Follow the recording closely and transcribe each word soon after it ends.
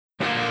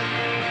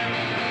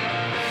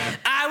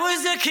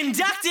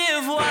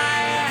conductive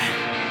wire,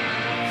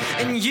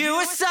 and you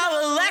were so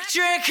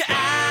electric.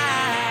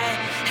 I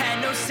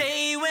had no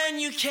say when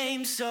you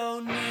came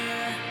so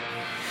near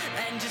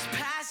and just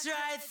passed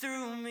right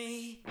through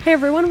me. Hey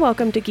everyone,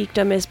 welcome to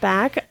Geekdom is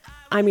Back.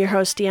 I'm your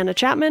host, Deanna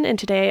Chapman, and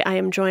today I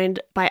am joined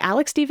by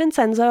Alex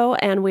DiVincenzo,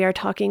 and we are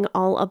talking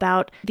all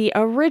about the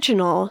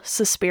original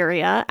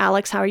Suspiria.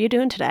 Alex, how are you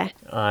doing today?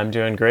 I'm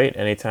doing great.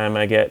 Anytime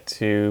I get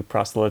to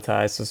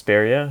proselytize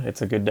Suspiria,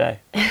 it's a good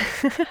day.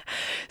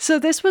 So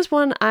this was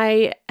one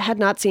I had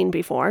not seen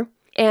before,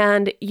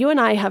 and you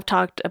and I have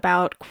talked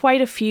about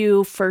quite a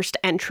few first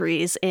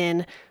entries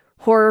in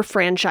horror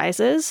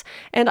franchises,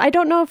 and I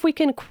don't know if we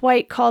can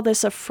quite call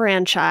this a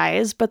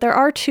franchise, but there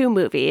are two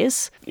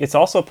movies. It's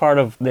also part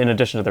of, in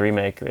addition to the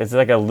remake, it's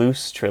like a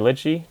loose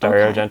trilogy.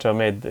 Dario Argento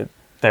made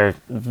they're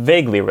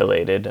vaguely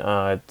related.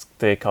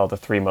 They call it the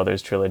Three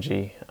Mothers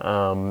trilogy.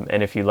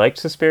 And if you liked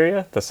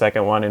Suspiria, the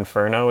second one,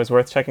 Inferno, is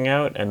worth checking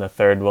out, and the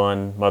third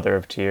one, Mother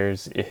of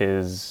Tears,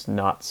 is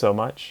not so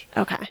much.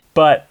 Okay.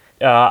 But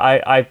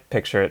I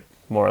picture it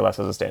more or less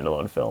as a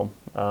standalone film.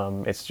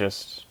 It's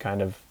just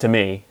kind of, to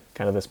me,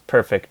 kind of this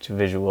perfect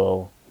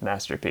visual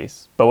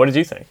masterpiece. But what did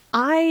you think?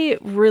 I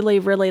really,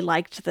 really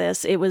liked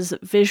this. It was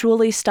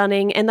visually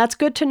stunning, and that's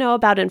good to know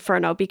about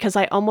Inferno because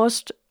I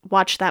almost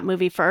watched that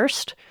movie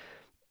first,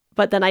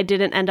 but then I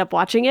didn't end up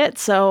watching it,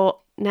 so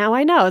now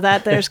I know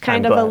that there's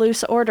kind of a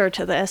loose order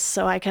to this,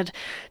 so I could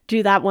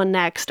do that one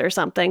next or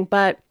something.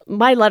 But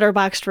my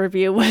Letterboxd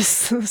review was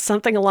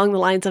something along the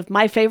lines of,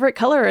 my favorite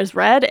color is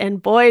red,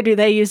 and boy, do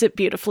they use it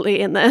beautifully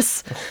in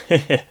this.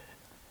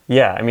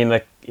 Yeah, I mean,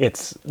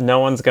 no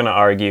one's going to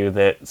argue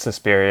that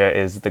Suspiria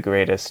is the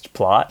greatest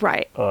plot.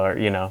 Right. Or,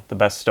 the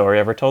best story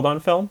ever told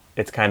on film.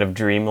 It's kind of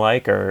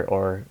dreamlike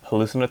or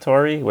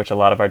hallucinatory, which a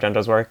lot of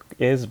Argento's work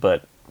is,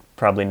 but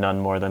probably none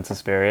more than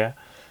Suspiria.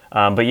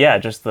 But yeah,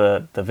 just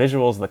the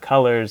visuals, the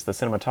colors, the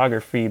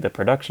cinematography, the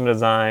production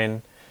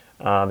design.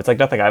 It's like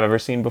nothing I've ever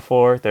seen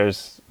before.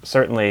 There's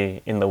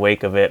certainly, in the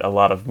wake of it, a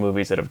lot of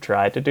movies that have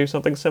tried to do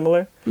something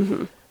similar.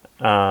 Mm-hmm.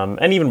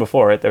 And even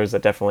before it, there was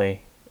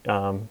definitely...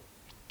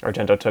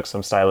 Argento took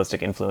some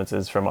stylistic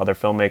influences from other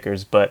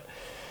filmmakers, but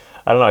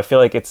I don't know, I feel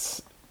like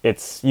it's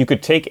you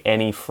could take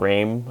any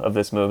frame of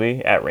this movie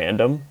at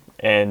random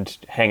and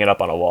hang it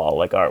up on a wall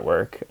like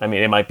artwork. I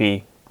mean, it might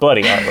be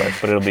bloody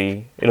artwork, but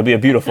it'll be a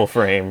beautiful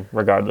frame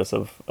regardless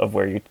of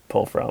where you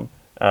pull from.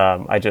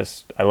 I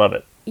love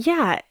it.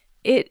 Yeah,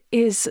 it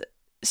is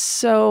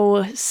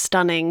so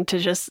stunning to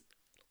just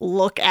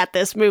look at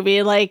this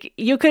movie. Like,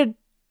 you could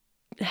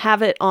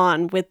have it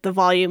on with the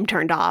volume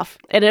turned off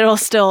and it'll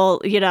still,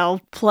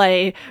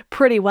 play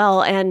pretty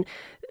well. And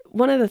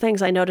one of the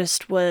things I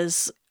noticed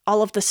was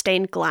all of the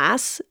stained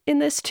glass in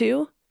this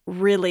too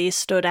really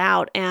stood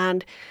out.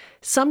 And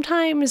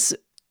sometimes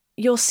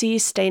you'll see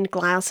stained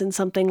glass in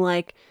something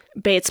like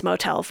Bates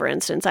Motel, for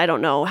instance. I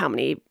don't know how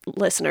many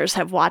listeners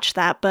have watched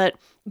that, but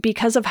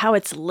because of how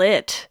it's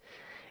lit,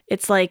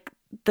 it's like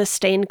the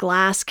stained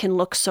glass can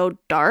look so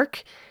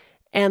dark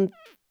and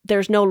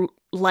there's no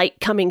light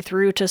coming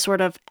through to sort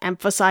of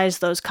emphasize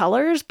those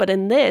colors. But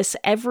in this,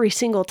 every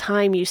single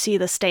time you see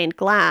the stained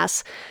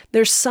glass,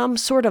 there's some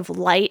sort of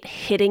light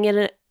hitting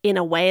it in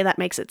a way that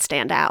makes it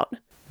stand out.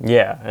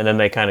 Yeah, and then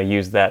they kind of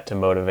use that to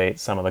motivate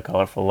some of the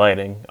colorful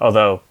lighting.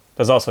 Although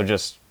there's also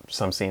just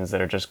some scenes that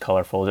are just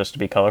colorful just to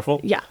be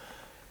colorful. Yeah.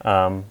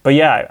 But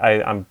yeah,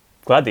 I'm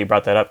glad that you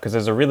brought that up because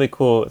there's a really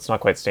cool, it's not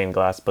quite stained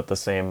glass, but the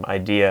same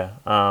idea.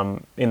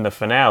 In the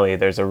finale,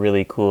 there's a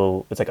really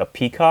cool, it's like a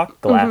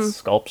peacock glass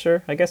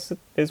sculpture, I guess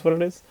is what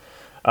it is.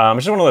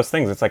 It's just one of those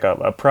things. It's like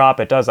a prop.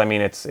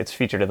 It's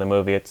featured in the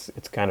movie. It's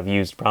kind of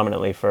used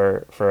prominently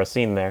for a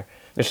scene there.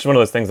 It's just one of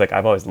those things like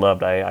I've always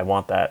loved. I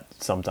want that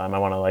sometime. I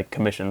want to like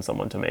commission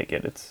someone to make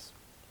it. It's,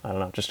 I don't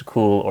know, just a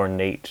cool,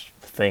 ornate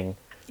thing.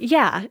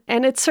 Yeah,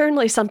 and it's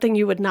certainly something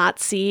you would not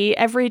see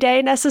every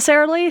day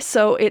necessarily,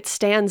 so it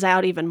stands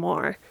out even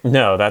more.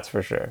 No, that's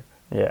for sure.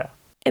 Yeah.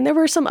 And there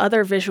were some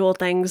other visual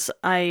things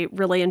I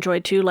really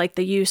enjoyed too, like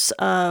the use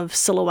of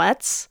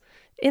silhouettes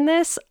in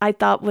this, I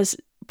thought was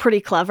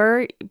pretty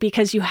clever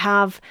because you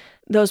have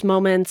those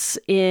moments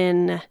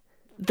in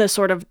the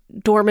sort of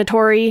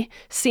dormitory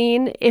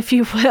scene, if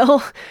you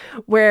will,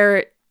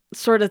 where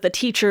sort of the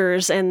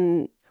teachers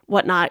and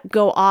whatnot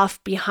go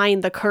off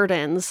behind the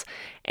curtains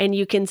and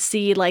you can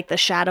see like the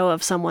shadow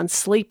of someone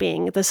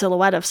sleeping, the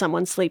silhouette of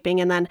someone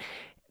sleeping, and then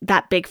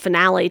that big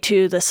finale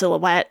too, the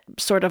silhouette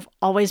sort of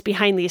always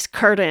behind these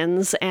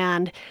curtains,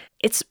 and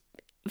it's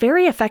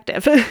very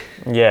effective.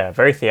 Yeah,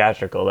 very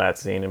theatrical, that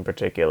scene in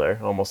particular.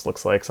 Almost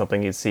looks like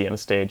something you'd see in a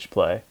stage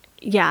play.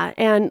 Yeah,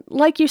 and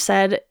like you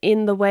said,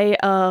 in the way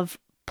of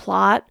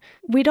plot,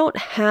 we don't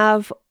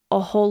have a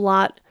whole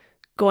lot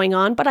going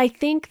on, but I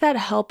think that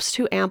helps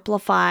to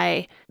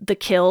amplify the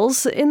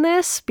kills in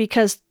this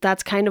because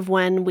that's kind of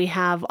when we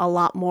have a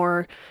lot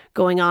more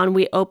going on.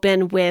 We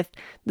open with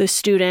the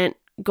student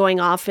going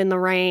off in the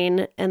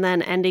rain and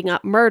then ending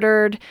up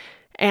murdered,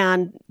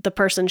 and the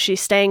person she's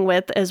staying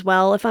with as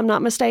well, if I'm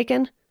not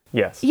mistaken.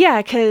 Yes.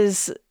 Yeah,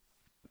 because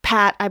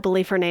Pat, I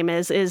believe her name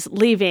is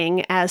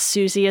leaving as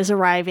Susie is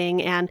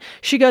arriving, and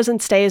she goes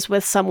and stays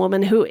with some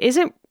woman who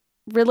isn't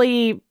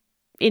really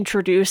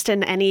introduced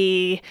in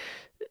any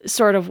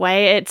sort of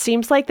way. It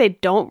seems like they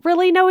don't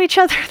really know each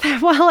other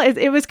that well.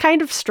 It was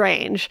kind of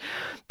strange.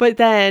 But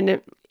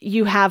then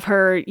you have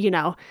her,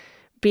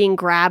 being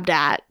grabbed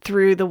at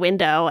through the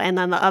window, and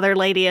then the other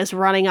lady is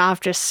running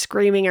off just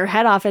screaming her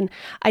head off. And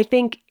I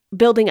think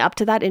building up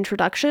to that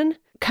introduction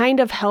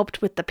kind of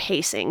helped with the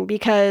pacing,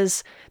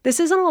 because this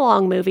isn't a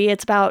long movie.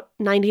 It's about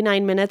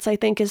 99 minutes, I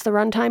think, is the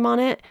runtime on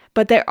it.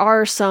 But there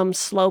are some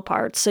slow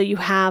parts. So you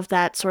have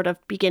that sort of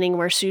beginning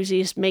where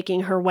Susie's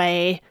making her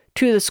way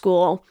to the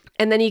school,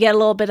 and then you get a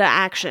little bit of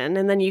action,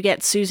 and then you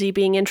get Susie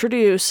being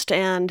introduced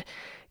and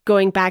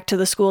going back to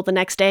the school the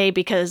next day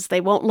because they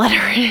won't let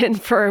her in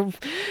for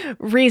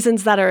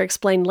reasons that are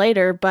explained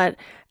later. But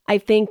I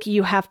think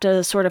you have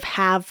to sort of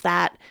have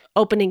that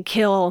opening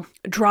kill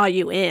draw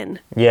you in.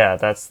 Yeah,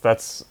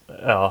 that's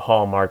a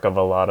hallmark of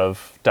a lot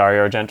of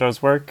Dario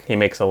Argento's work. He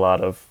makes a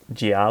lot of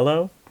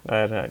giallo.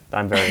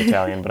 I'm very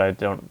Italian, but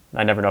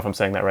I never know if I'm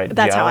saying that right.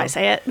 That's giallo. How I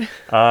say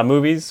it.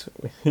 Movies,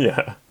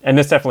 yeah. And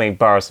this definitely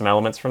borrows some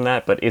elements from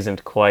that, but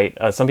isn't quite.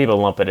 Some people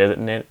lump it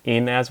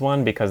in as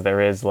one because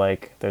there's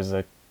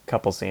a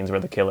couple scenes where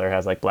the killer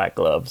has like black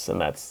gloves, and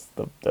that's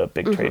the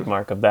big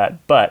trademark of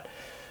that. But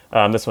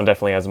this one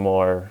definitely has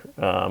more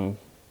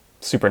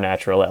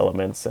supernatural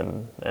elements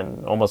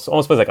and almost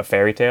feels like a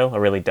fairy tale, a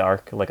really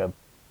dark, like a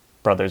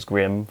Brothers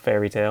Grimm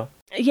fairy tale.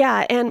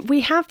 Yeah, and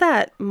we have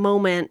that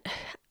moment.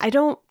 I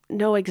don't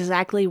know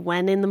exactly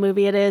when in the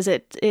movie it is.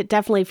 It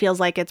definitely feels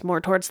like it's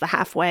more towards the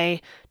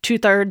halfway,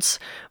 2/3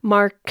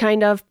 mark,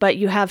 kind of. But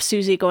you have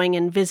Susie going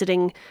and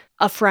visiting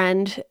a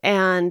friend,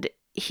 and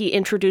he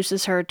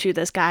introduces her to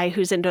this guy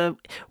who's into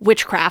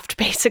witchcraft,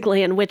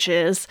 basically, and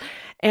witches.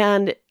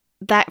 And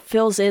that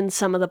fills in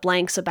some of the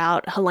blanks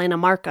about Helena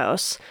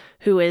Marcos,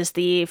 who is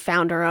the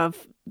founder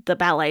of the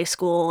ballet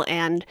school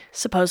and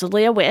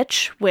supposedly a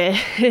witch,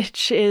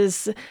 which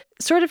is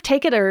sort of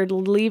take it or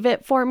leave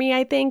it for me,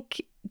 I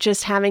think,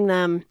 just having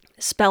them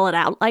spell it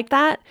out like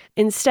that.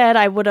 Instead,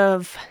 I would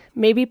have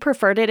maybe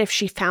preferred it if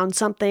she found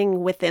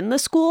something within the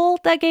school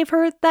that gave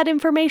her that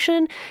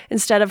information,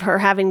 instead of her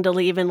having to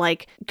leave and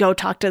go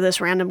talk to this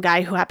random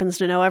guy who happens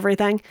to know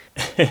everything.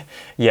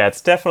 Yeah,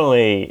 it's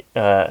definitely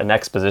an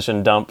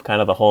exposition dump.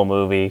 Kind of the whole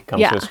movie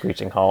comes to a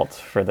screeching halt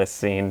for this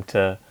scene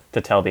to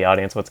tell the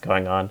audience what's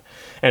going on.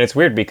 And it's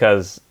weird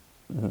because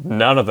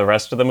none of the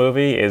rest of the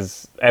movie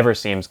ever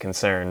seems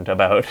concerned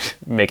about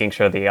making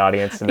sure the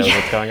audience knows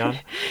what's going on.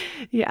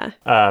 Yeah.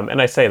 And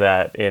I say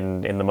that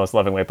in the most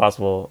loving way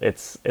possible.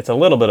 It's a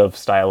little bit of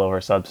style over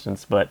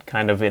substance, but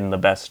kind of in the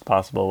best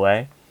possible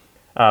way.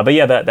 But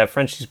yeah, that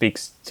friend she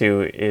speaks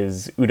to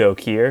is Udo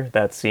Kier.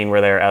 That scene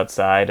where they're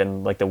outside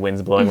and the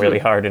wind's blowing really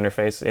hard in her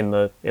face in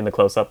the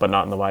close up, but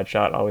not in the wide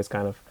shot, always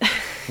kind of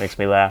makes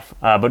me laugh.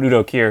 But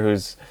Udo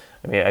Kier,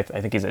 I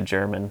think he's a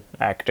German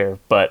actor,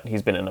 but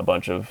he's been in a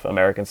bunch of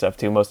American stuff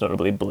too, most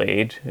notably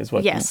Blade is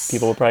what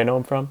people will probably know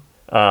him from.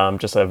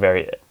 Just a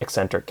very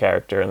eccentric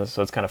character, and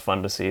so it's kind of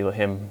fun to see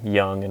him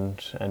young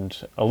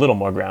and a little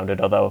more grounded,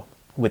 although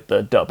with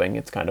the dubbing,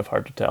 it's kind of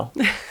hard to tell.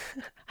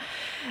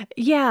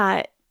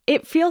 Yeah,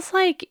 it feels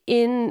like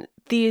in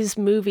these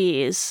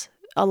movies,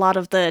 a lot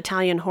of the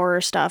Italian horror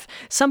stuff,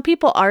 some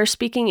people are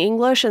speaking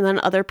English and then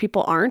other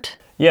people aren't.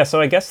 Yeah, so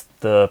I guess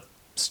the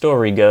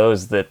story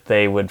goes that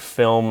they would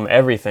film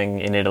everything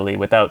in Italy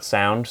without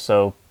sound,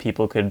 so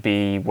people could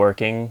be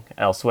working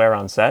elsewhere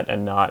on set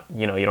and not,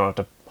 you don't have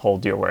to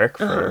hold your work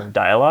for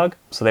dialogue.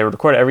 So they would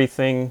record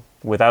everything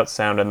without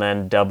sound and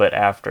then dub it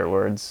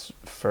afterwards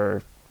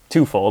for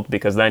twofold,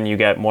 because then you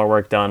get more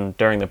work done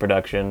during the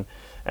production,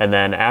 and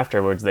then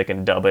afterwards they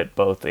can dub it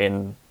both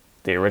in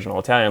the original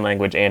Italian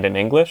language and in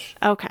English.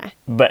 Okay.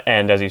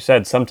 And as you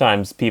said,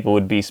 sometimes people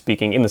would be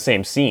speaking in the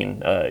same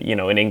scene.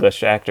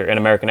 An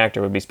American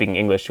actor would be speaking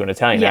English to an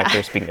Italian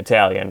actor speaking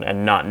Italian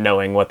and not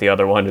knowing what the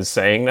other one is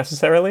saying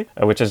necessarily,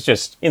 which is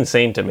just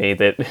insane to me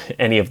that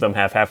any of them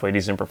have halfway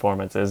decent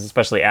performances,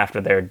 especially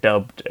after they're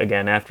dubbed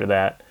again after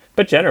that.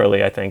 But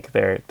generally, I think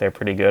they're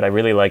pretty good. I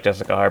really like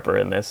Jessica Harper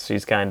in this.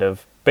 She's kind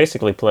of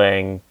basically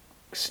playing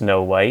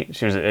Snow White.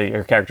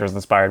 Her character was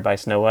inspired by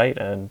Snow White,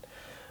 and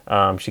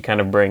she kind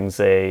of brings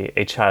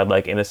a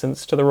childlike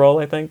innocence to the role,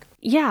 I think.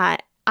 Yeah,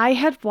 I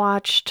had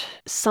watched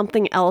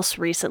something else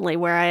recently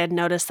where I had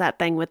noticed that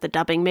thing with the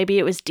dubbing. Maybe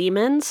it was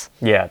Demons.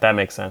 Yeah, that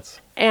makes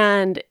sense.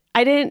 And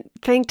I didn't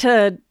think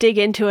to dig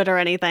into it or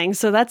anything,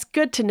 so that's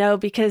good to know,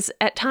 because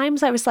at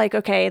times I was like,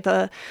 okay,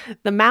 the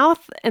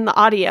mouth and the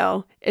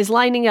audio is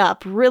lining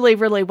up really,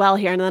 really well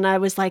here. And then I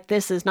was like,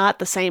 this is not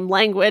the same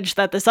language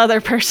that this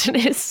other person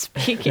is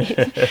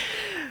speaking.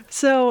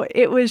 So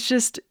it was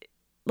just,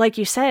 like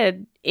you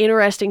said,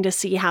 interesting to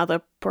see how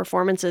the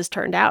performances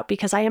turned out,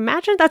 because I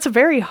imagine that's a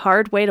very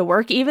hard way to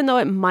work, even though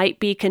it might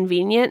be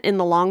convenient in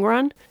the long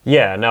run.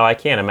 Yeah, no, I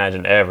can't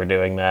imagine ever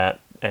doing that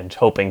and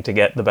hoping to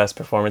get the best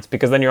performance,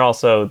 because then you're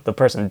also the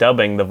person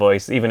dubbing the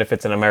voice. Even if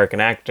it's an American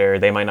actor,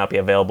 they might not be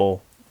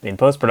available in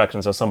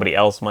post-production, so somebody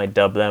else might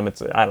dub them.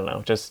 It's, I don't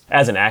know, just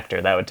as an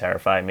actor, that would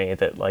terrify me,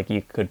 that like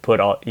you could put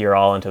your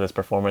all into this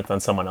performance, then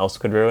someone else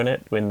could ruin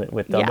it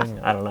with dubbing.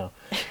 Yeah. I don't know.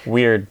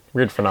 Weird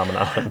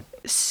phenomenon.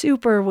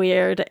 Super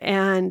weird.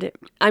 And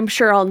I'm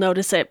sure I'll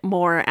notice it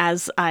more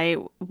as I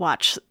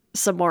watch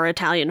some more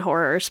Italian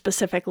horror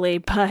specifically.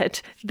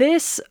 But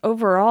this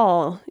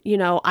overall,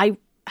 I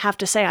have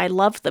to say I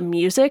love the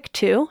music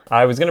too.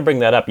 I was going to bring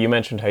that up. You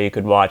mentioned how you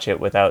could watch it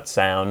without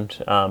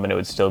sound, and it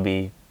would still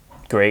be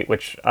great,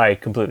 which I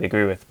completely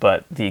agree with.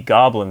 But the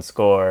Goblin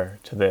score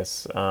to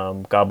this,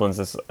 Goblin's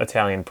this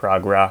Italian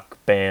prog rock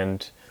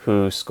band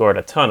who scored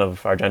a ton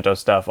of Argento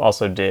stuff,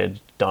 also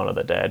did Dawn of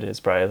the Dead, is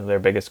probably their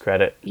biggest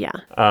credit. Yeah.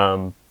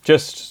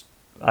 Just,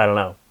 I don't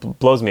know,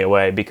 blows me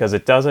away, because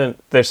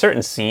there's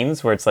certain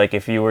scenes where it's like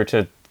if you were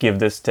to give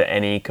this to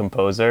any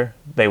composer,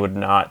 they would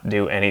not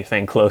do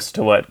anything close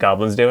to what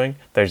Goblin's doing.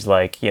 There's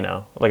like,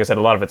 like I said,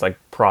 a lot of it's like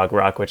prog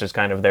rock, which is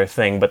kind of their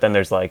thing, but then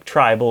there's like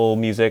tribal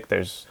music,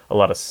 there's a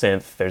lot of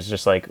synth, there's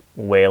just like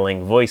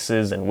wailing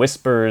voices and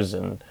whispers,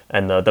 and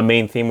the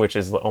main theme, which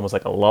is almost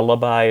like a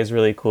lullaby, is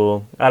really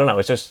cool. I don't know,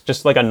 it's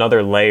just like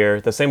another layer.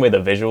 The same way the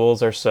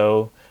visuals are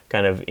so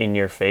kind of in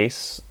your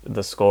face,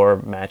 the score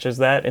matches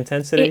that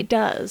intensity. It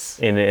does.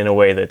 In a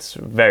way that's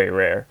very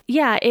rare.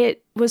 Yeah,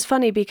 it was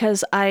funny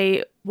because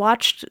I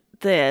watched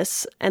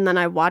this and then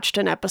I watched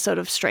an episode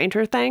of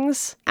Stranger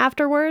Things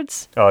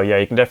afterwards. Oh yeah,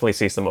 you can definitely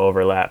see some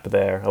overlap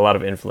there. A lot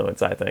of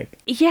influence, I think.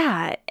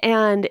 Yeah,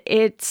 and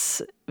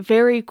it's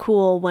very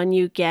cool when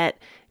you get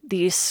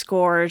these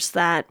scores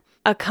that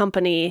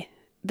accompany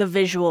the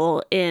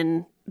visual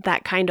in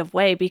that kind of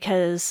way,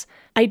 because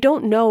I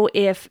don't know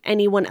if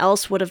anyone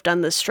else would have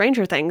done the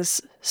Stranger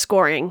Things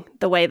scoring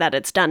the way that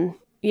it's done,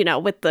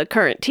 with the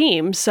current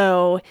team.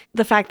 So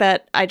the fact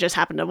that I just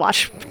happened to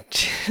watch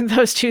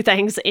those two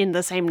things in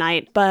the same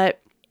night,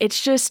 but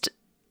it's just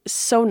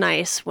so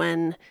nice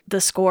when the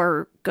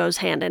score goes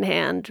hand in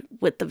hand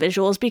with the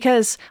visuals,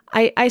 because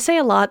I say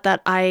a lot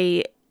that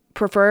I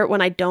prefer it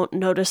when I don't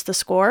notice the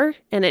score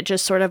and it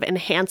just sort of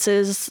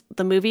enhances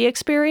the movie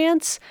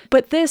experience.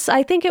 But this,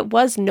 I think it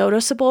was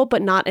noticeable,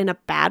 but not in a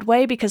bad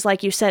way, because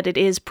like you said, it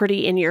is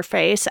pretty in your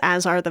face,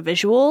 as are the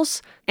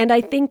visuals. And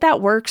I think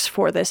that works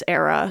for this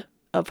era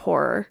of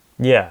horror.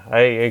 Yeah, I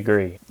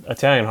agree.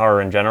 Italian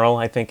horror in general,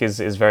 I think, is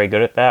very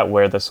good at that,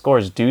 where the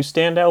scores do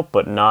stand out,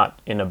 but not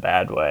in a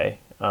bad way.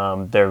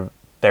 They're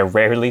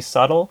rarely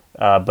subtle,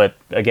 but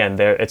again,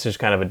 it's just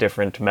kind of a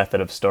different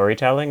method of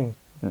storytelling.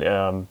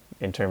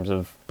 In terms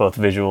of both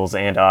visuals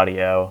and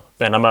audio.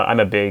 And I'm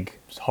a big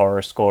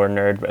horror score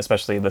nerd,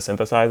 especially the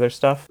synthesizer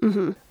stuff.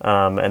 Mm-hmm.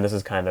 And this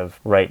is kind of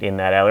right in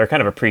that alley, or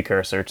kind of a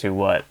precursor to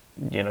what,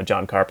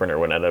 John Carpenter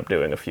would end up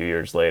doing a few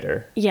years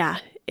later. Yeah,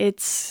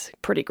 it's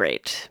pretty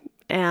great.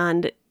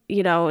 And,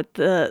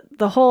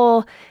 the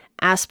whole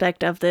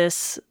aspect of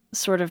this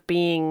sort of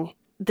being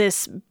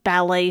this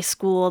ballet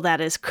school that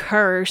is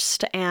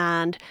cursed,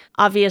 and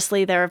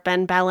obviously there have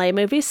been ballet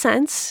movies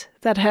since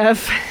that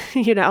have,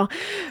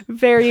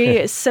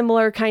 very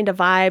similar kind of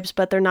vibes,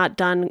 but they're not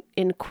done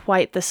in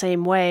quite the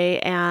same way.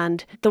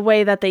 And the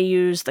way that they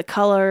use the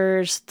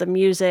colors, the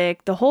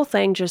music, the whole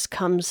thing just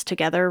comes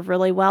together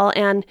really well.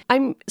 And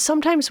I'm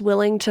sometimes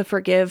willing to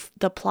forgive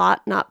the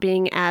plot not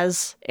being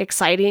as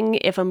exciting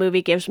if a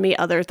movie gives me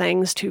other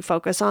things to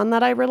focus on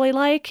that I really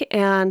like.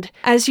 And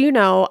as you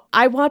know,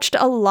 I watched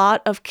a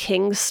lot of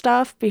King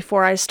stuff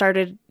before I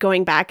started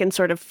going back and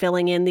sort of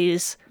filling in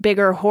these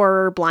bigger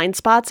horror blind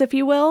spots, if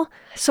you will.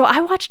 So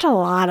I watched a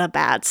lot of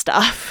bad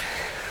stuff,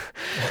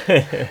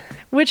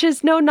 which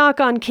is no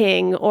knock on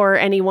King or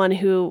anyone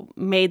who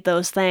made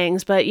those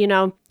things. But,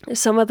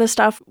 some of the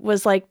stuff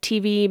was like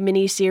TV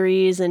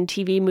miniseries and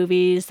TV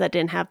movies that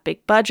didn't have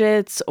big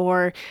budgets,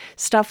 or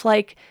stuff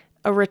like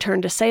A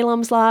Return to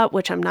Salem's Lot,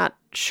 which I'm not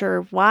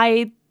sure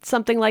why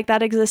something like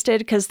that existed,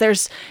 because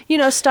there's,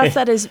 stuff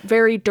that is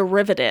very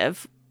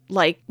derivative,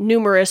 like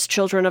numerous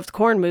Children of the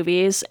Corn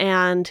movies.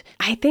 And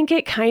I think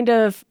it kind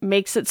of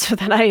makes it so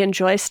that I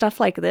enjoy stuff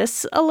like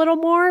this a little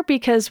more,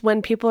 because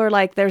when people are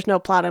like, there's no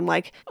plot, I'm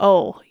like,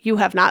 oh, you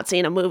have not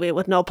seen a movie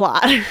with no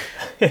plot.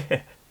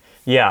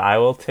 Yeah, I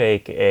will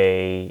take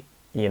a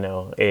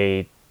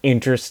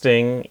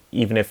interesting,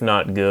 even if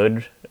not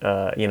good,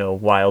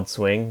 wild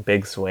swing,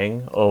 big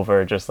swing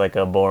over just like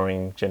a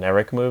boring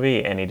generic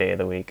movie any day of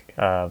the week.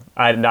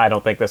 I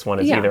don't think this one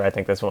is either. I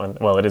think this one,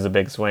 well, it is a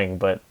big swing,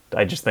 but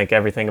I just think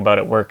everything about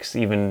it works,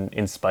 even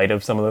in spite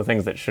of some of the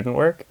things that shouldn't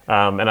work.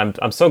 And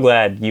I'm so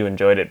glad you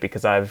enjoyed it,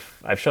 because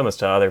I've shown this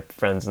to other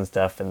friends and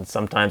stuff, and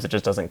sometimes it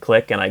just doesn't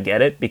click, and I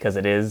get it, because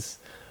it is,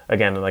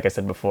 again, like I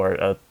said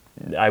before,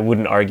 I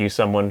wouldn't argue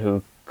someone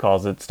who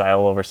calls it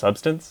style over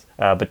substance,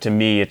 but to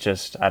me it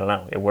just, I don't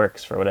know, it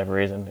works for whatever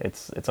reason.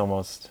 It's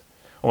almost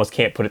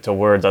can't put it to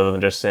words other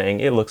than just saying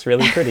it looks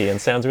really pretty and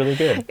sounds really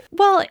good.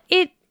 Well,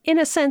 it in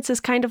a sense is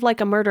kind of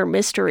like a murder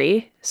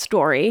mystery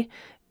story,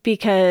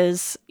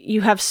 because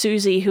you have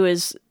Susie, who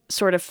is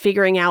sort of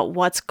figuring out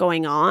what's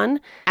going on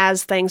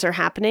as things are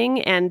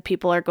happening and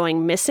people are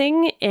going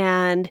missing.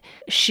 And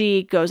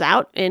she goes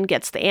out and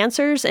gets the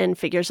answers and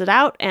figures it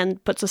out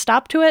and puts a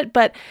stop to it.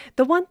 But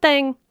the one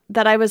thing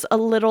that I was a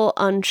little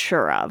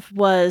unsure of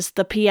was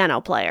the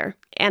piano player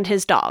and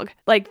his dog.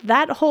 Like,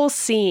 that whole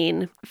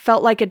scene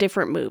felt like a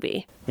different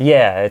movie.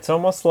 Yeah, it's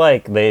almost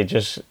like they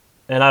just,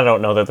 and I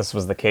don't know that this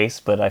was the case,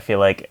 but I feel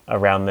like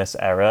around this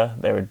era,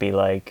 there would be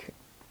like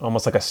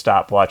almost like a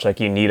stopwatch, like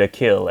you need a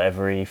kill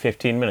every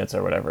 15 minutes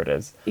or whatever it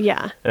is.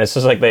 Yeah. And it's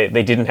just like they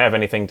didn't have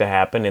anything to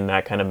happen in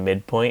that kind of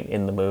midpoint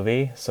in the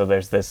movie. So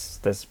there's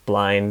this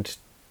blind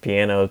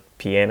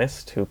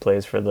pianist who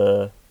plays for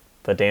the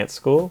dance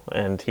school,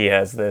 and he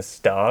has this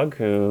dog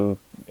who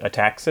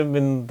attacks him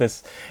in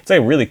this, it's like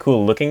a really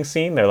cool looking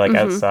scene. They're like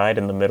outside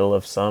in the middle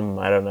of some,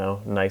 I don't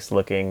know, nice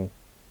looking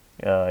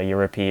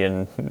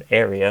European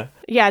area.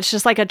 Yeah, it's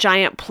just like a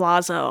giant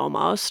plaza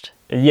almost.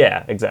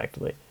 Yeah,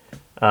 exactly.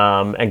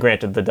 And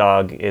granted, the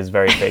dog is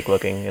very fake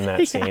looking in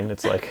that scene.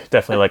 It's like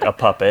definitely like a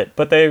puppet,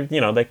 but they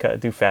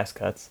do fast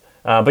cuts.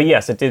 But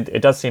yes,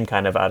 it does seem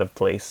kind of out of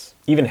place.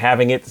 Even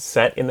having it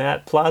set in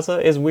that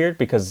plaza is weird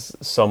because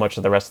so much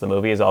of the rest of the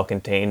movie is all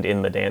contained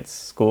in the dance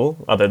school,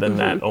 other than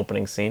that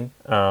opening scene,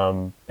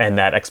 and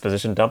that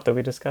exposition dump that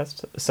we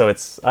discussed. So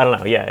it's, I don't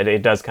know, yeah,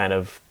 it does kind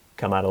of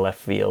come out of left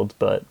field,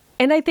 but...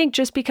 And I think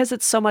just because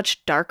it's so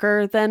much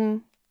darker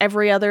than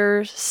every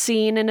other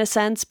scene in a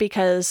sense,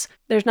 because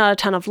there's not a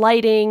ton of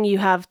lighting, you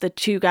have the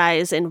two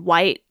guys in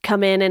white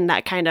come in and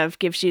that kind of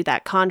gives you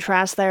that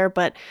contrast there.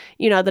 But,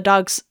 the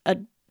dog's a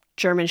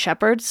German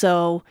Shepherd,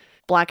 so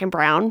black and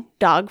brown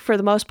dog for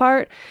the most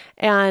part.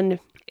 And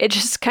it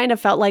just kind of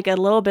felt like a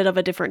little bit of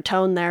a different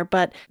tone there.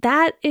 But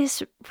that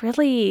is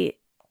really,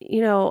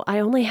 I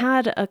only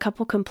had a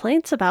couple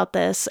complaints about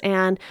this,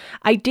 and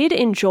I did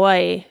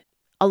enjoy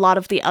a lot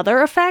of the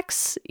other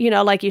effects.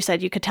 Like you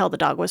said, you could tell the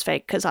dog was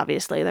fake because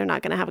obviously they're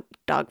not going to have a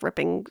dog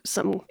ripping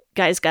some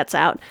guy's guts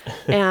out.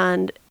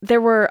 And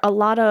there were a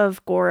lot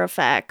of gore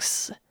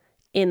effects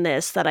in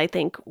this that I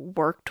think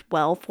worked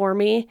well for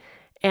me.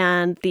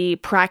 And the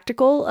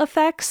practical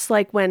effects,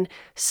 like when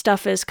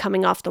stuff is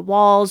coming off the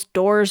walls,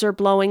 doors are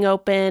blowing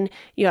open,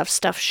 you have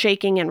stuff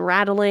shaking and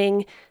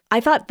rattling. I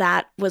thought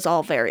that was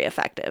all very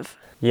effective.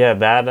 Yeah,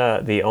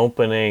 that the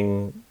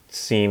opening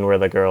scene where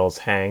the girl's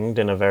hanged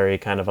in a very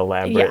kind of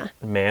elaborate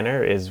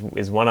manner is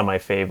one of my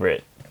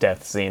favorite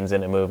death scenes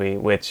in a movie,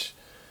 which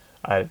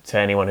to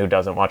anyone who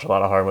doesn't watch a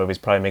lot of horror movies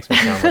probably makes me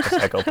sound like a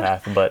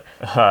psychopath. But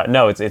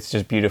no, it's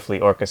just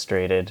beautifully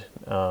orchestrated.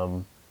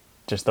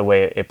 Just the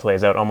way it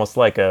plays out, almost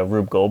like a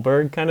Rube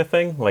Goldberg kind of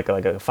thing, like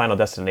a Final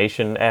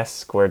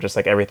Destination-esque, where just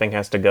like everything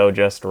has to go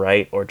just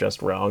right or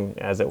just wrong,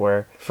 as it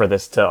were, for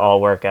this to all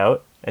work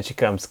out. And she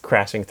comes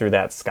crashing through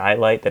that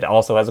skylight that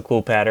also has a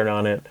cool pattern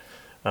on it.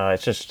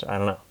 It's just, I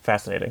don't know,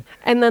 fascinating.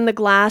 And then the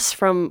glass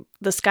from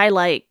the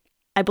skylight,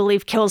 I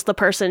believe, kills the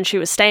person she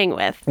was staying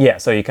with. Yeah,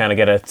 so you kind of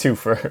get a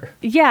twofer.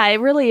 Yeah, it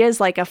really is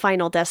like a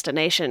Final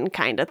Destination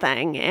kind of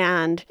thing.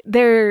 And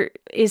there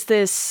is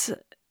this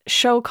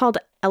show called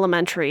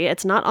Elementary.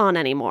 It's not on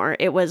anymore.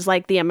 It was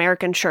like the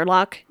American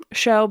Sherlock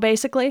show,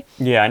 basically.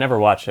 Yeah, I never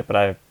watched it,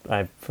 but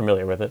I'm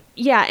familiar with it.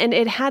 Yeah, and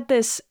it had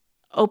this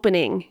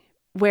opening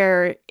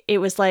where it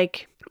was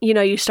like,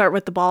 you start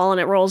with the ball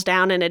and it rolls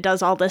down and it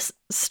does all this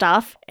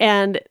stuff.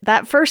 And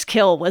that first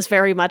kill was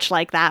very much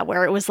like that,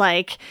 where it was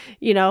like,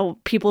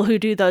 people who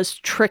do those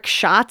trick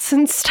shots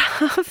and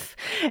stuff.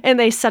 And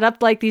they set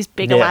up like these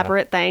big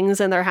elaborate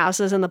things in their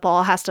houses and the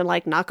ball has to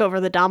like knock over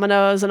the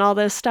dominoes and all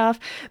this stuff.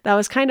 That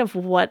was kind of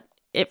what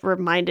it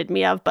reminded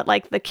me of, but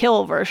like the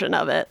kill version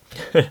of it.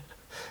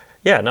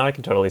 Yeah, no, I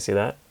can totally see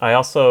that. I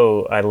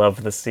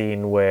love the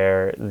scene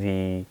where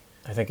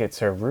I think it's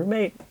her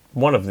roommate,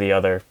 one of the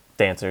other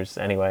dancers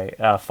anyway,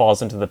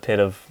 falls into the pit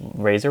of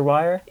razor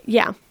wire.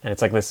 Yeah. And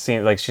it's like this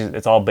scene, like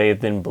it's all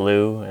bathed in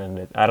blue,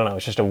 and I don't know,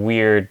 it's just a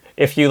weird,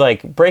 if you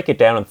like break it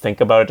down and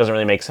think about it, it doesn't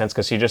really make sense,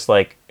 because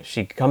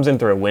she comes in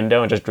through a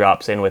window and just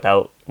drops in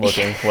without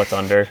looking what's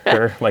under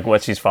her, like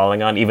what she's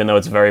falling on, even though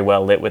it's very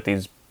well lit with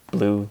these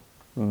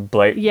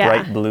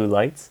bright blue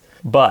lights.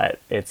 But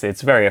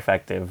it's very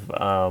effective.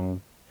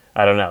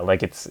 I don't know,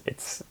 like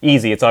it's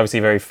easy, it's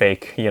obviously very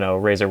fake,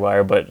 razor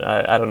wire, but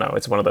I don't know,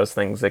 it's one of those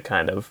things that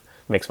kind of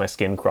makes my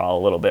skin crawl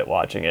a little bit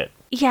watching it.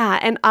 Yeah,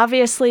 and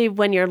obviously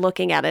when you're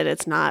looking at it,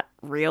 it's not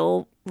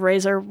real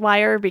razor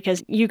wire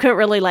because you couldn't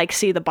really like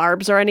see the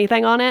barbs or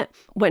anything on it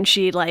when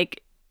she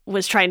like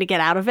was trying to get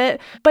out of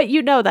it, but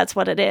that's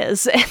what it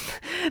is.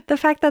 The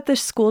fact that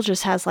this school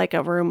just has like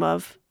a room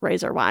of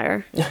razor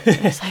wire.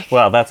 Like,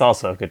 well, that's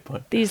also a good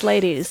point. These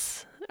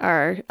ladies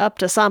are up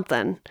to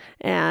something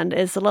and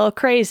it's a little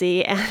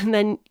crazy. And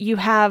then you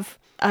have,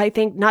 I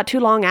think not too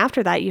long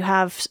after that, you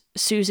have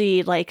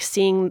Susie like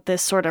seeing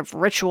this sort of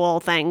ritual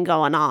thing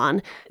going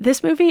on.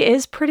 This movie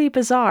is pretty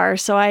bizarre,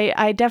 so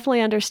I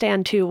definitely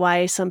understand too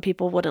why some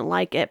people wouldn't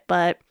like it,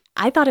 but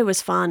I thought it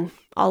was fun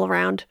all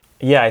around.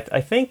 Yeah,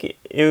 I think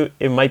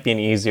it might be an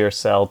easier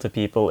sell to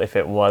people if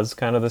it was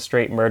kind of the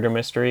straight murder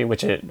mystery,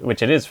 which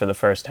it is for the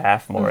first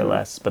half, more or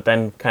less. But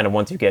then kind of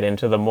once you get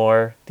into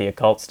the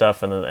occult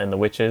stuff and the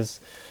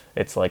witches,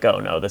 it's like, oh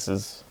no, this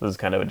is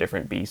kind of a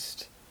different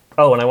beast.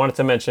 Oh, and I wanted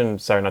to mention,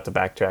 sorry not to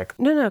backtrack,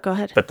 No, go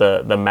ahead. but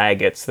the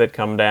maggots that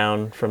come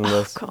down from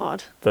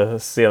God. the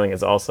ceiling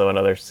is also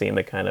another scene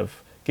that kind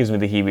of gives me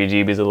the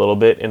heebie-jeebies a little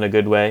bit in a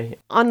good way.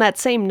 On that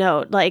same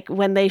note, like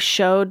when they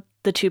showed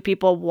the two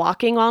people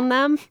walking on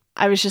them,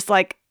 I was just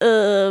like,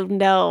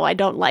 no, I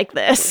don't like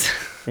this.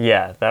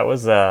 Yeah, that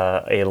was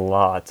a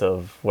lot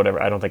of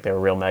whatever. I don't think they were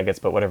real maggots,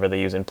 but whatever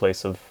they use in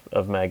place of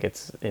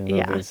maggots in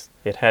movies.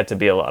 Yeah. It had to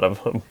be a lot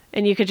of them.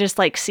 And you could just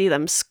like see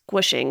them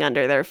squishing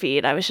under their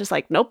feet. I was just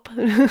like, nope.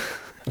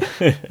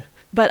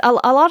 But a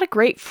lot of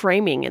great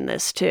framing in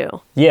this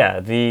too.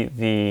 Yeah, the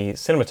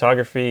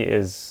cinematography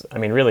is, I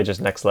mean, really just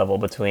next level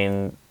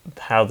between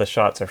how the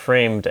shots are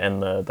framed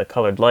and the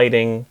colored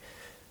lighting.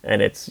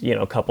 And it's,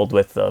 coupled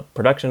with the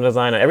production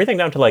design and everything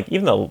down to like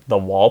even the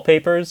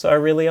wallpapers are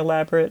really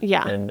elaborate.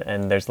 Yeah.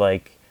 And there's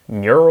like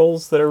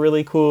murals that are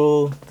really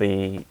cool.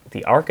 The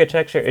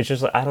architecture, it's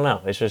just, I don't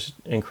know, it's just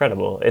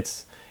incredible.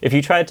 It's, if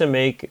you tried to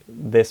make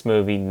this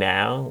movie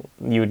now,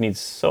 you would need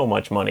so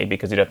much money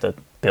because you'd have to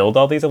build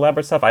all these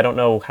elaborate stuff. I don't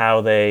know how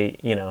they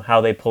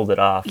pulled it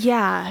off.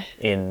 Yeah.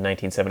 In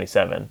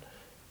 1977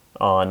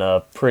 on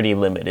a pretty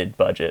limited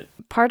budget.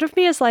 Part of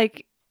me is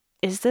like,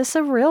 is this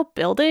a real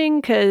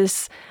building?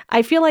 Because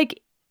I feel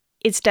like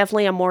it's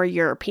definitely a more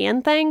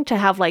European thing to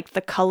have like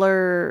the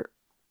color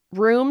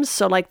rooms.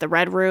 So like the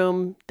red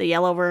room, the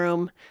yellow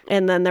room,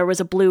 and then there was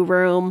a blue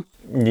room.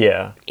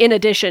 Yeah. In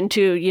addition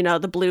to,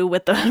 the blue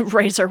with the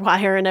razor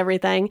wire and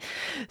everything.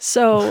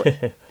 So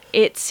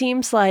it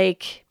seems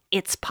like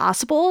it's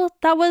possible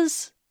that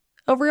was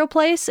a real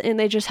place and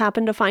they just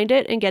happened to find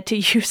it and get to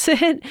use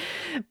it.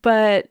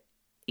 But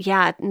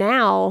yeah,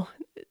 now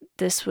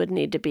this would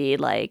need to be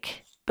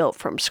like built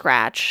from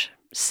scratch,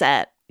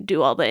 set,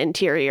 do all the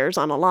interiors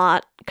on a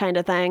lot kind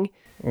of thing.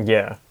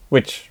 Yeah,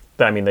 which,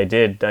 I mean, they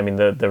did. I mean,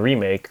 the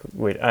remake,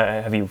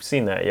 have you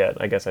seen that yet?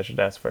 I guess I should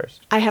ask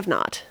first. I have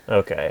not.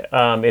 Okay.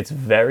 It's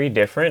very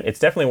different. It's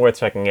definitely worth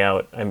checking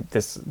out.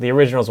 The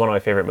original is one of my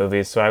favorite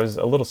movies, so I was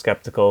a little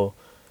skeptical.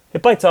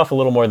 It bites off a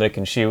little more than it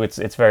can chew.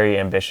 It's very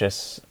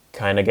ambitious,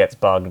 kind of gets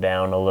bogged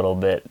down a little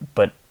bit,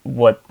 but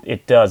what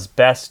it does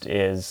best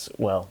is,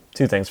 well,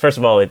 two things. First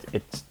of all,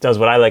 it does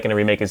what I like in a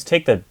remake is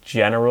take the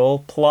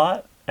general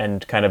plot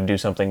and kind of do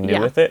something new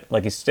with it.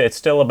 Like it's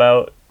still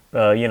about,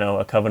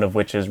 a coven of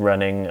witches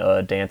running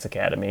a dance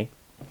academy.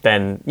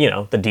 Then,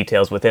 the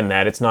details within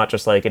that. It's not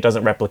just like, it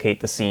doesn't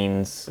replicate the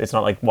scenes. It's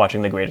not like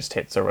watching the greatest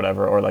hits or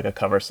whatever, or like a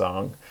cover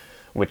song,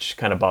 which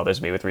kind of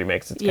bothers me with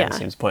remakes. It kind of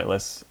seems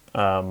pointless.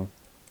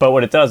 But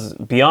what it does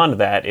beyond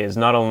that is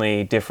not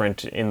only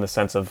different in the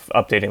sense of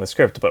updating the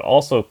script, but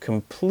also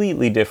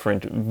completely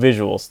different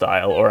visual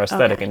style or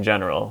aesthetic in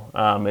general.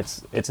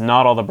 It's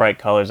not all the bright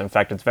colors. In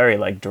fact, it's very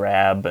like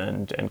drab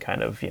and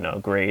kind of,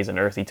 grays and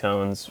earthy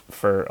tones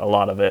for a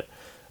lot of it,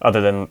 other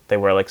than they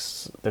were like,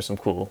 there's some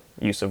cool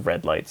use of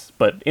red lights,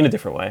 but in a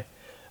different way.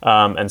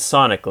 And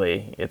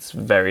sonically, it's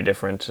very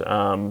different.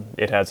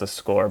 It has a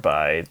score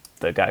by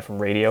the guy from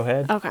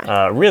Radiohead.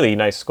 Okay. Really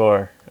nice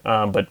score.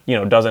 But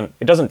it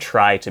doesn't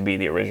try to be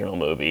the original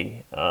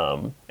movie,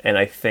 and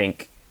I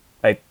think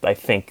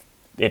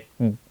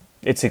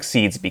it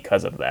succeeds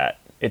because of that.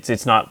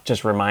 It's not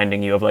just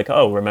reminding you of like,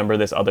 oh, remember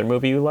this other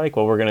movie you like?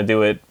 Well, we're gonna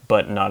do it,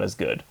 but not as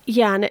good.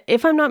 Yeah, and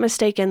if I'm not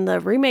mistaken, the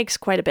remake's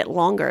quite a bit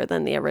longer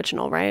than the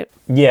original, right?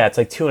 Yeah, it's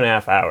like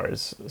 2.5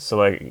 hours. So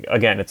like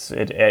again,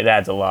 it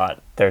adds a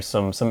lot. There's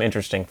some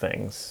interesting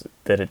things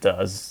that it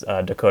does.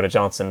 Dakota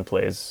Johnson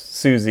plays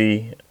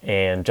Susie,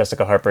 and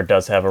Jessica Harper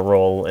does have a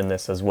role in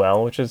this as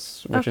well, which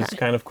is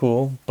kind of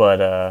cool,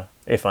 but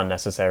if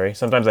unnecessary.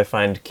 Sometimes I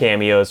find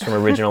cameos from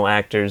original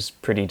actors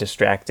pretty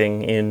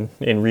distracting in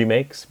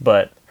remakes,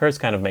 but hers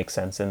kind of makes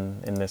sense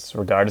in this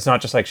regard. It's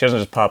not just like she doesn't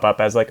just pop up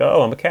as like,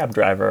 oh, I'm a cab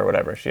driver or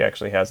whatever. She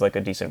actually has like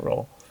a decent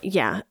role.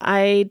 Yeah,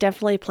 I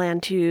definitely plan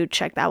to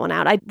check that one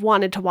out. I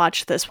wanted to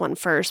watch this one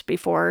first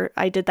before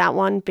I did that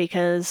one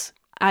because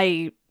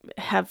I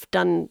have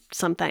done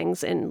some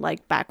things in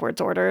like backwards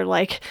order.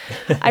 Like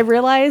I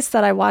realized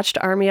that I watched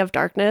Army of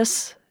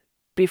Darkness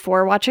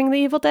before watching The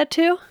Evil Dead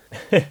 2.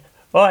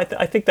 Well,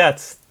 I think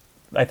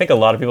a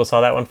lot of people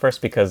saw that one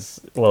first because,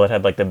 well, it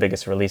had like the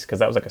biggest release because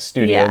that was like a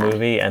studio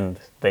movie and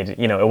they,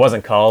 it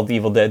wasn't called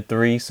Evil Dead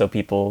 3, so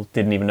people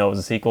didn't even know it was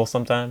a sequel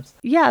sometimes.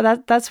 Yeah,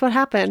 that's what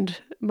happened.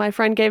 My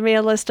friend gave me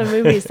a list of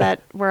movies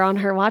that were on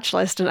her watch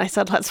list and I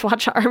said, let's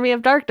watch Army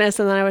of Darkness.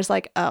 And then I was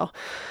like, oh,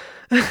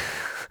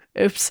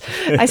 oops.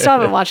 I still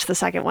haven't watched the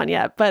second one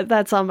yet, but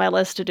that's on my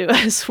list to do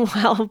as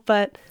well.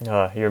 But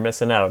you're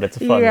missing out. It's a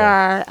fun one.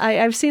 Yeah,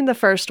 I've seen the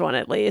first one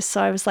at least.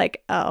 So I was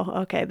like,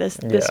 oh, okay, this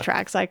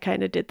tracks. I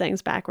kind of did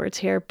things backwards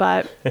here.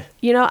 But,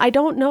 I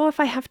don't know if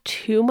I have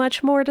too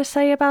much more to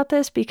say about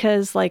this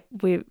because like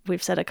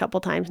we've said a couple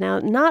times now,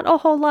 not a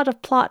whole lot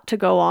of plot to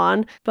go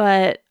on.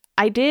 But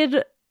I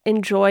did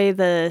enjoy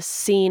the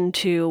scene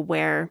too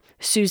where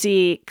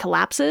Susie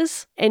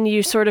collapses and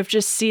you sort of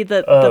just see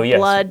the Yes.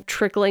 blood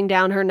trickling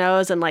down her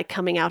nose and like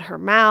coming out her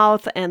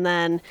mouth, and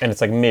then And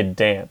it's like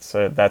mid-dance,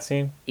 so that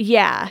scene?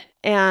 yeah,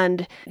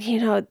 and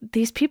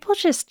these people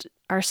just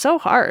are so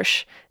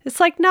harsh. It's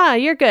like, nah,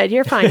 you're good,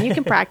 you're fine, you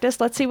can practice,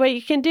 let's see what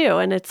you can do.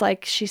 And it's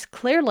like, she's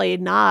clearly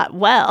not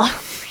well.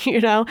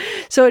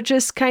 So it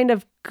just kind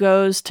of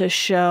goes to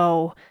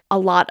show a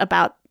lot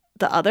about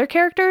the other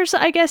characters,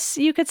 I guess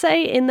you could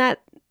say, in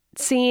that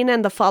scene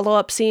and the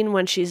follow-up scene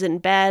when she's in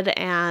bed.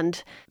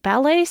 And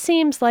ballet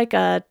seems like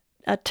a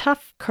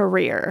tough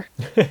career.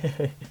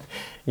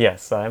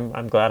 Yes,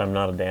 I'm glad I'm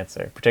not a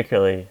dancer,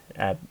 particularly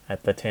at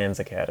the Tanz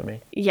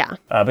Academy. Yeah.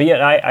 But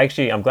yeah,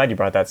 I'm glad you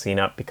brought that scene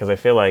up, because I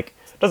feel like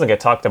it doesn't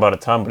get talked about a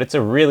ton, but it's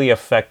a really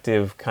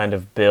effective kind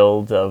of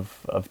build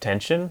of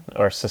tension,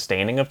 or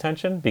sustaining of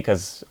tension,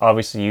 because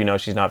obviously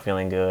she's not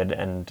feeling good,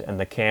 and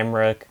the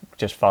camera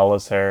just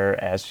follows her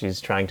as she's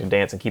trying to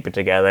dance and keep it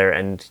together,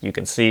 and you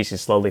can see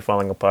she's slowly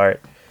falling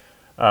apart.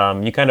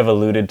 You kind of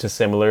alluded to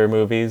similar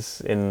movies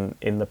in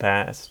the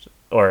past,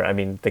 or I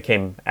mean, they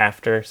came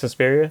after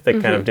Suspiria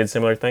that kind of did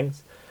similar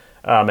things.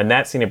 And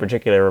that scene in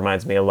particular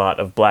reminds me a lot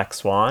of Black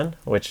Swan,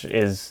 which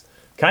is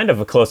kind of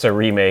a closer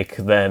remake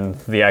than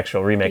the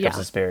actual remake of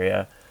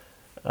Suspiria.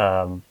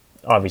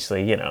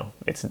 Obviously,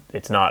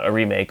 it's not a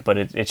remake, but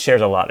it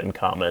shares a lot in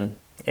common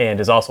and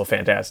is also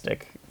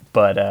fantastic.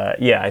 But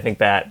I think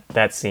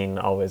that scene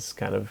always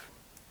kind of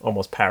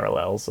almost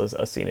parallels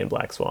a scene in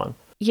Black Swan.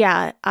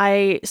 Yeah,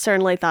 I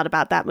certainly thought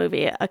about that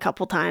movie a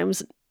couple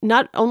times,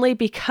 not only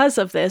because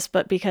of this,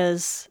 but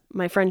because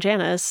my friend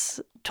Janice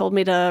told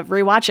me to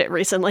rewatch it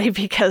recently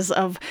because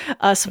of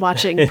us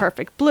watching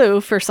Perfect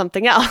Blue for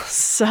something else.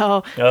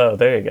 So oh,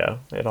 there you go.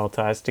 It all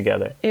ties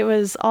together. It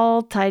was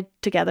all tied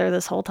together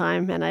this whole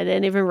time, and I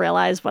didn't even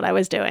realize what I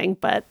was doing.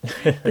 But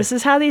this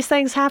is how these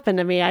things happen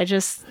to me.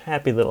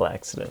 Happy little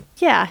accident.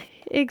 Yeah,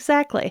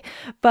 exactly.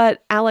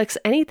 But Alex,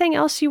 anything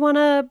else you want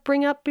to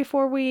bring up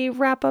before we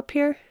wrap up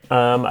here?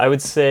 I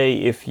would say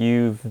if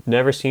you've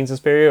never seen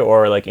Suspiria,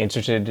 or like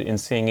interested in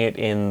seeing it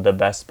in the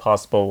best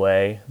possible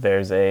way,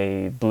 there's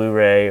a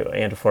Blu-ray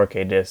and a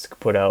 4K disc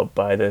put out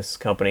by this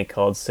company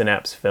called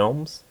Synapse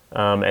Films.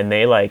 And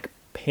they like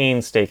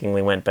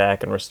painstakingly went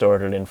back and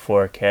restored it in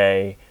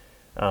 4K.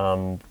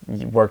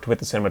 Worked with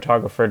the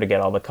cinematographer to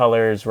get all the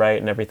colors right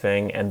and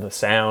everything, and the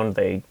sound,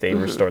 they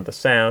restored the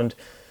sound.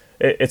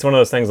 It's one of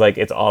those things, like,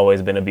 it's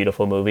always been a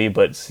beautiful movie,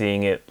 but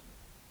seeing it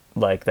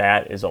like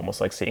that is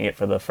almost like seeing it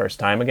for the first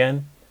time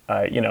again.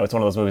 It's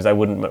one of those movies I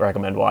wouldn't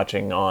recommend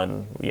watching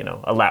on,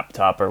 a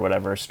laptop or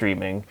whatever,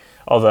 streaming,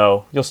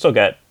 although you'll still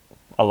get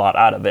a lot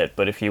out of it.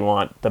 But if you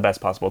want the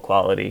best possible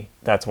quality,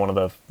 that's one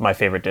of my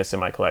favorite discs in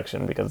my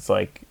collection, because it's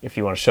like, if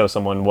you want to show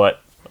someone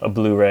what a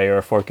Blu-ray or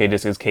a 4K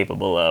disc is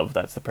capable of,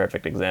 that's the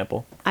perfect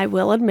example. I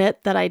will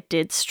admit that I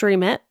did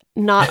stream it,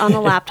 not on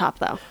a laptop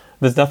though.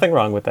 There's nothing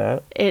wrong with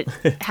that. It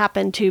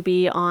happened to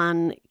be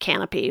on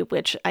Canopy,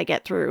 which I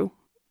get through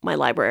my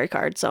library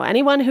card. So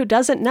anyone who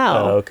doesn't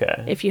know,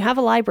 if you have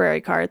a library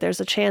card, there's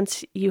a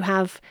chance you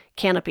have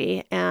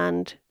Canopy,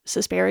 and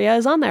Suspiria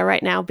is on there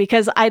right now,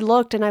 because I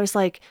looked and I was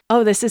like,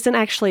 oh, this isn't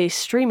actually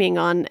streaming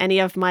on any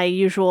of my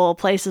usual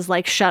places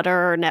like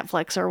Shudder or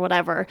Netflix or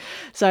whatever.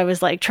 So I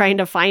was like trying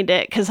to find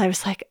it, because I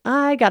was like,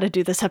 I got to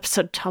do this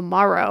episode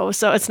tomorrow.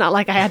 So it's not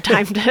like I had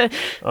time to.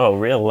 Oh,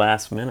 real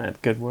last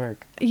minute. Good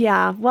work.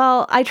 Yeah.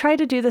 Well, I try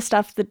to do the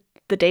stuff the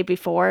day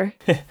before.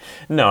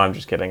 No, I'm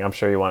just kidding. I'm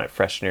sure you want it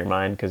fresh in your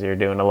mind because you're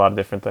doing a lot of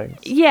different things.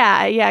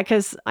 Yeah,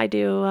 because I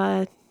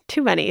do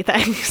too many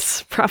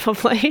things,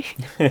 probably.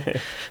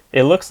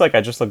 It looks like, I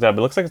just looked up,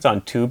 it looks like it's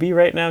on Tubi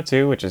right now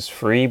too, which is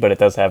free, but it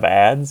does have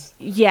ads.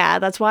 Yeah,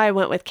 that's why I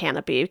went with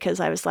Canopy, because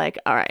I was like,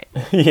 all right.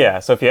 Yeah,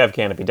 so if you have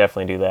Canopy,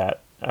 definitely do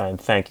that.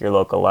 And thank your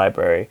local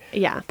library.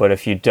 Yeah. But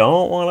if you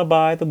don't want to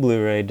buy the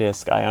Blu-ray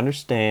disc, I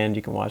understand.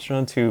 You can watch it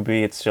on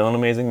Tubi. It's still an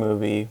amazing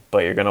movie,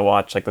 but you're going to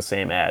watch like the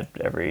same ad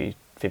every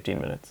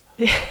 15 minutes.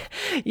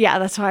 Yeah,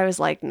 that's why I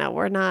was like, no,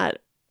 we're not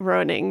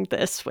ruining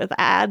this with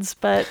ads.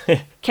 But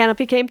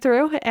Canopy came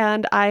through,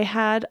 and I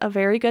had a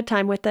very good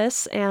time with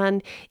this.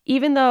 And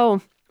even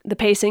though the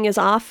pacing is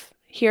off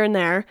here and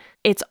there,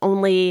 it's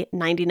only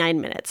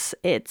 99 minutes.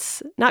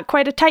 It's not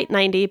quite a tight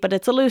 90, but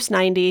it's a loose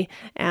 90,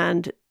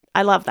 and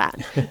I love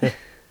that.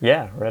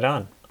 Yeah, right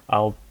on.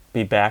 I'll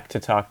be back to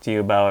talk to you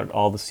about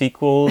all the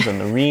sequels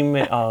and the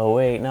remake. Oh,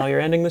 wait, now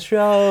you're ending the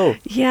show.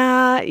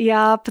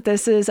 Yeah, but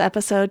this is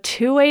episode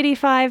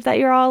 285 that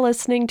you're all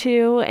listening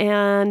to.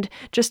 And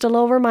just a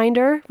little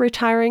reminder,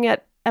 retiring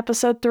at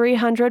episode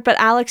 300. But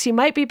Alex, you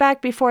might be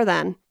back before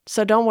then,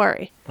 so don't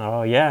worry.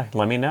 Oh, yeah,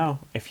 let me know.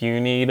 If you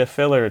need a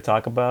filler to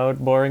talk about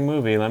boring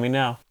movie, let me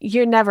know.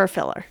 You're never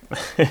filler.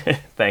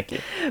 Thank you.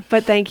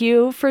 But thank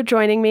you for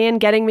joining me and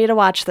getting me to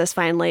watch this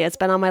finally. It's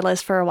been on my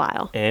list for a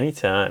while.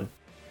 Anytime.